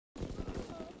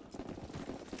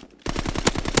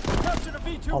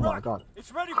V2 Oh my rocket. god.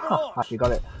 It's ready for launch. Actually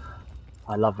got it.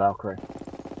 I love Valkyrie.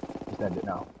 Just end it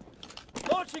now.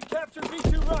 Launching capture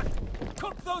V2 rocket.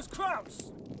 Cook those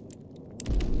krauts.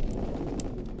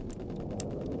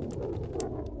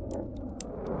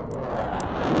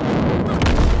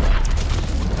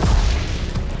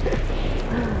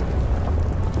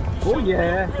 Oh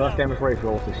yeah! First game of free for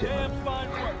all this shit, Damn man. fine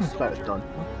work. So it's done.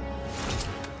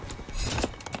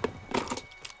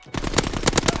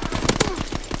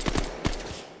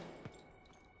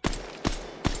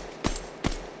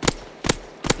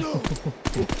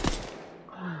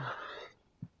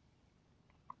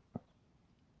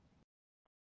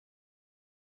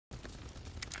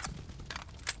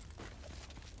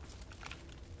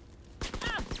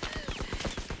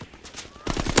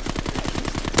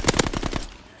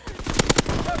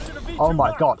 Oh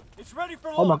my god. It's ready for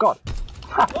launch. Oh my god.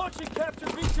 Launching capture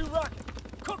V2 rocket.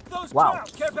 Cook those Wow.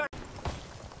 krauts. Get back.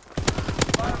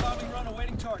 Firebombing run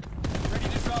awaiting target. Ready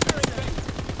to drop their base.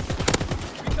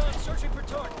 Recon searching for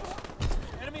targets.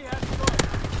 Enemy has target.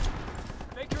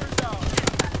 Baker is out.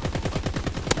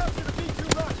 Capture the V2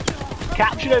 rocket.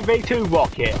 Capture the V2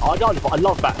 rocket. I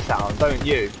love that sound, don't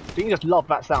you? Do you just love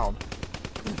that sound?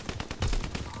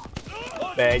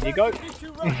 There you go.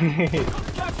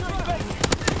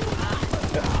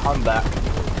 I'm back.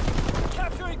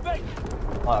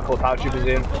 Alright, call paratroopers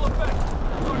in.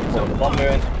 Call the bomber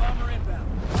in.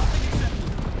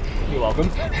 You're welcome.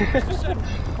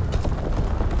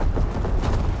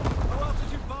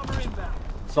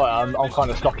 Sorry, I'm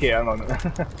kind of stuck here at the moment.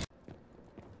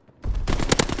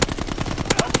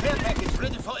 Care package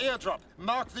ready for airdrop.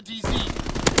 Mark the DZ.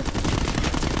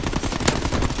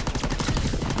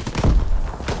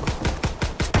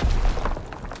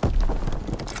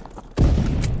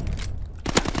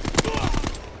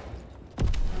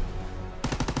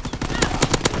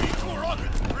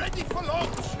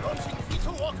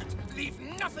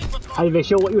 Hey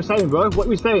Vishal, what you were saying, bro? What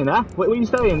were you saying there? What were you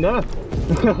saying there?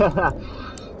 Care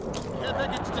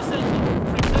package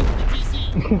disabled. Protect the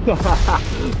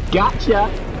DC. Gotcha!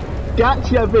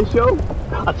 Gotcha, Vishal!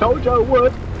 I told you I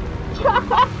would!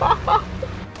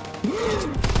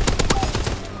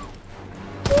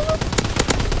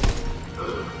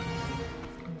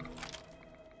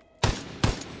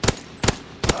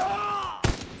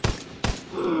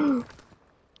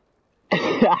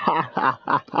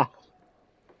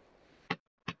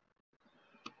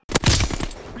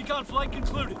 Recon flight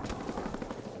concluded.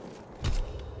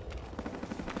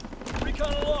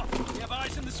 Recon aloft. We have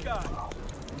eyes in the sky.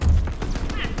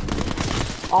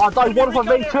 Oh, I don't want for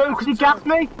V2 because he gapped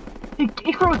me! He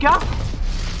threw a gap!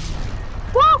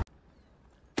 What?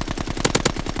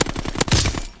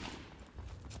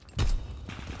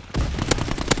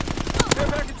 Care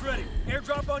package ready.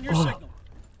 Airdrop on your signal.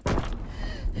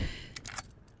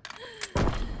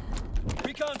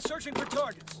 Recon searching for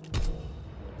targets.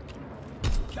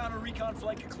 Counter recon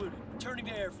flight concluded. Returning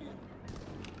to airfield.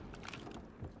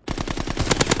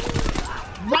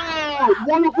 Wow!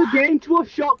 One off again to a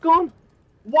shotgun?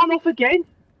 One off again?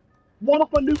 One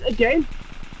off a nuke again?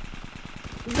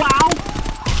 Wow!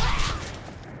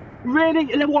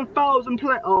 Really? 11,000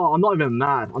 play? Oh, I'm not even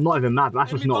mad. I'm not even mad.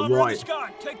 That's just not right.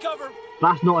 Take cover.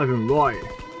 That's not even right.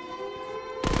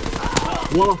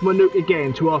 One off my nuke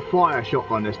again to a fire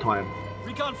shotgun this time.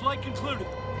 Recon flight concluded.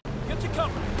 Get to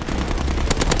cover.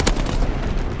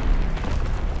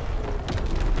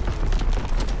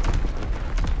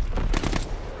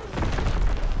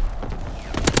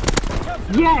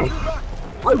 Yes!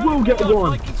 I will get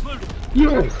one!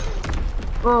 Yes!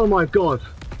 Oh my god.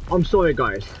 I'm sorry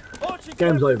guys.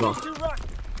 Game's over.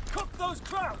 Cook those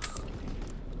krauts.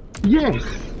 Yes!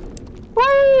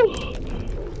 Oh!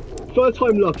 First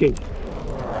time lucky.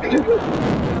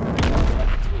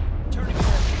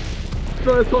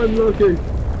 First time lucky.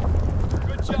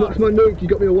 That's my nuke, you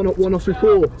got me a one off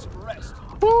before.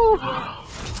 Oh!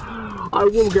 I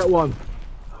will get one.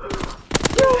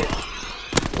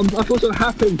 I feel so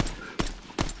happy.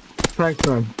 Thanks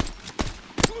man.